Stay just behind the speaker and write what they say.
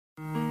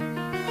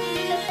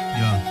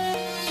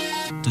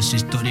Esto es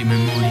historia y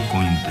memoria,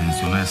 con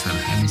intención de ser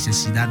la gente,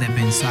 necesidad de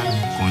pensar,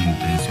 con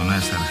intención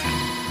de ser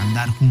gente,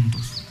 andar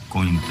juntos.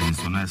 con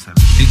intención de ser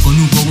El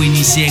conuco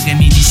inicié que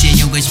mi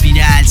diseño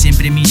espiral.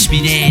 Siempre me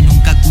inspiré,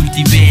 nunca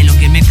cultivé lo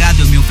que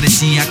mercado me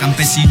ofrecía.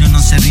 Campesino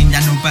no se rinda,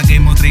 no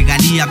paguemos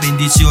regalía.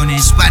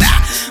 Bendiciones para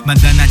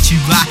Bandana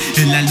Chiva.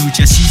 En la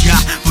lucha siga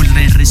por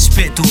el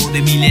respeto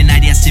de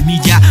milenaria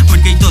semilla,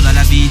 porque toda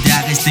la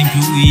vida está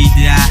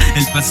incluida.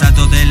 El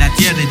pasado de la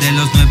tierra y de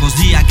los nuevos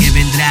días que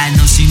vendrán.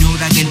 No se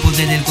ignora que el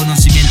poder del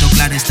conocimiento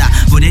claro está.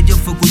 Por ello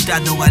fue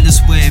ocultado a los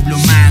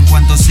pueblos, man.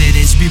 Cuántos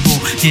seres vivos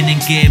tienen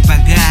que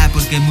pagar,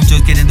 porque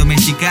muchos quieren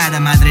domesticar a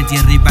madre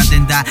tierra y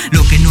patentar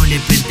lo que no le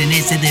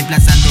pertenece,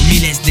 desplazando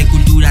miles de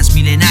culturas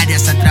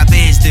milenarias a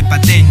través de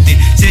patente.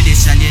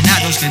 Seres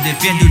alienados que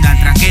defienden una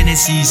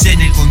transgénesis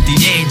en el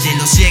continente.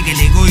 Lo ciega el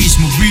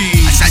egoísmo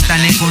vil.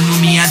 Asaltan la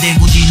economía de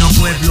Gudino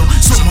pueblo.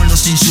 Somos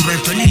los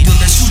insurrectos, el indio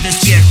del sur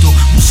despierto.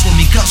 Busco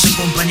mi causa y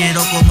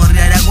compañero como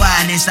Riaragua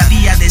en esta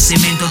vía de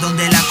cemento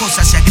donde la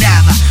cosa se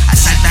agrava.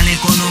 Asaltan la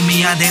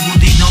economía de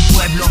Gudino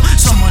pueblo.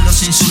 Somos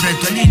los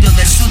insurrectos, el indio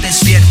del sur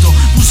despierto.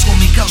 Busco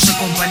mi causa y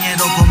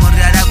compañero como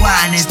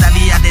Riaragua en esta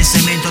vía de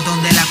cemento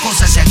donde la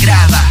cosa se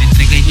agrava.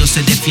 Entre ellos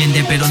se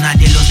defiende pero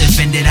nadie los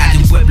defenderá. De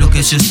un pueblo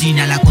que se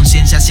obstina, la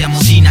conciencia se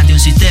amotina. De un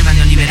sistema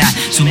neoliberal,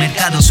 su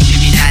mercado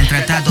subliminal.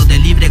 Tratado de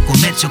libre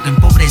comercio que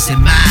empobrece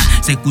más.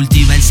 Se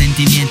cultiva el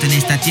sentimiento en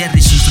esta tierra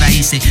y sus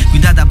raíces,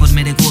 cuidada por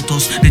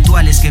meregotos,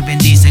 rituales que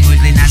bendicen. Hoy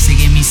renace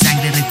en mi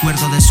sangre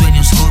recuerdo de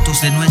sueños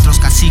rotos de nuestros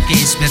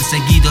caciques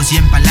perseguidos y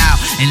empalados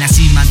en la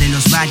cima de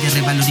los valles.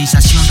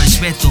 Revalorización,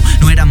 respeto,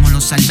 no éramos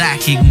los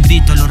salvajes. Un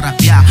grito lo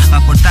rapeaba para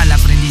aportar el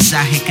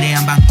aprendizaje.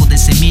 Crean banco de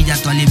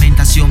semillas, tu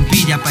alimentación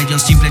pilla. Pa'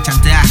 ellos simple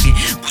chantaje.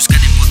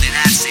 Buscan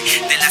empoderarse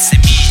de la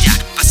semilla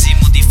para así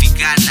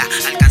modificarla,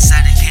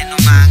 alcanzar el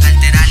genoma,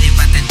 alterarla y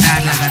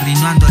patentarla.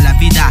 Garrinuando la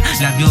vida,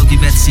 la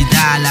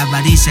biodiversidad, la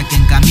avaricia que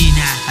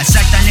encamina.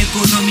 Asaltan la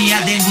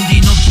economía de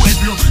Gudino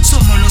pueblo.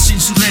 Somos los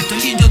insurrectos,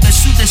 el indio del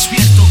sur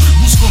despierto.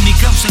 Busco mi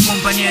causa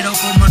compañero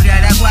como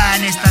Riaragua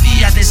en esta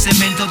vía de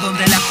cemento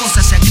donde la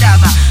cosa se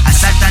agrava.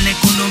 Asaltan la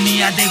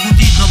economía de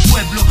Gudino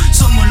pueblo.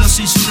 Somos los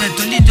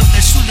insurrectos, el indio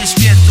del sur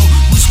despierto.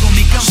 Busco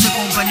mi causa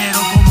compañero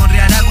como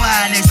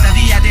Riaragua en esta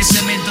vía de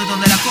cemento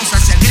donde la cosa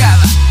se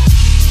agrava.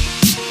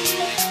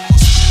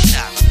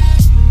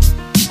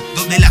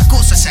 Donde la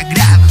cosa se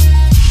agrava.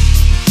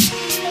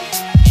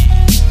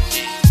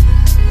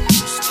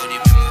 Historia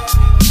y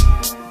memoria.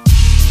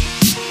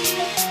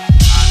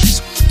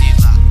 ADES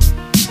cultiva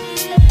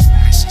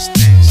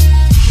resistencia.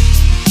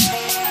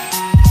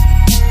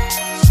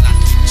 La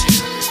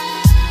trinchera.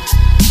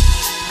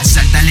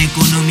 Asaltan la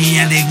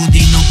economía de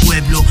Gudino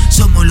pueblo.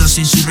 Somos los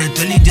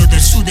insurrectos, el indio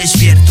del sur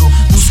despierto.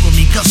 Busco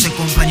mi causa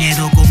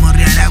compañero como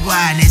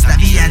Riaragua en esta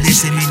vía de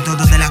cemento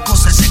donde la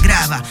cosa se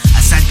agrava.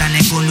 Asaltan la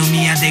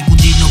economía de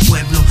Gudino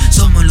pueblo.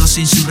 Somos los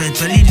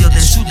insurrectos, el indio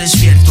del sur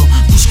despierto.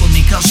 Busco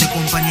mi causa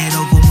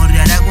compañero como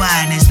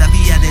Riaragua en esta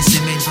vía de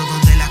cemento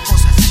donde la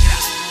cosa se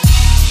agrava.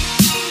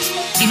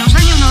 En los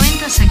años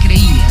 90 se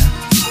creía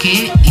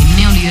que el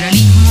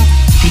neoliberalismo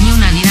tenía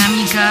una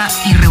dinámica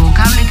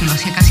irrevocable que lo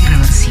hacía casi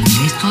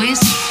irreversible. Esto es,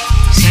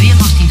 se había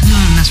constituido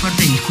en una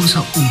suerte de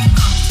discurso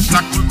único.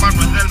 La culpa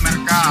no es del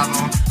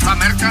mercado, la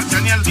mercancía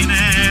ni el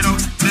dinero.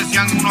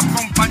 Decían unos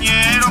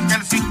compañeros que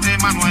el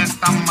sistema no es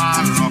tan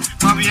malo,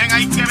 más bien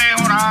hay que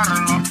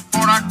mejorarlo.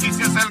 Por aquí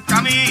sí es el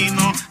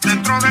camino.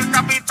 Dentro del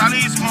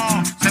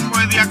capitalismo se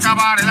puede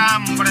acabar el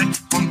hambre.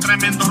 Con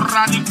tremendos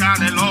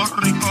radicales los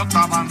ricos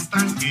estaban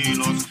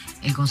tranquilos.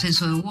 El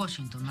consenso de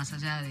Washington, más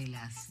allá de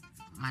las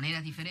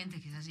maneras diferentes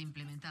que se haya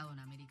implementado en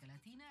América Latina.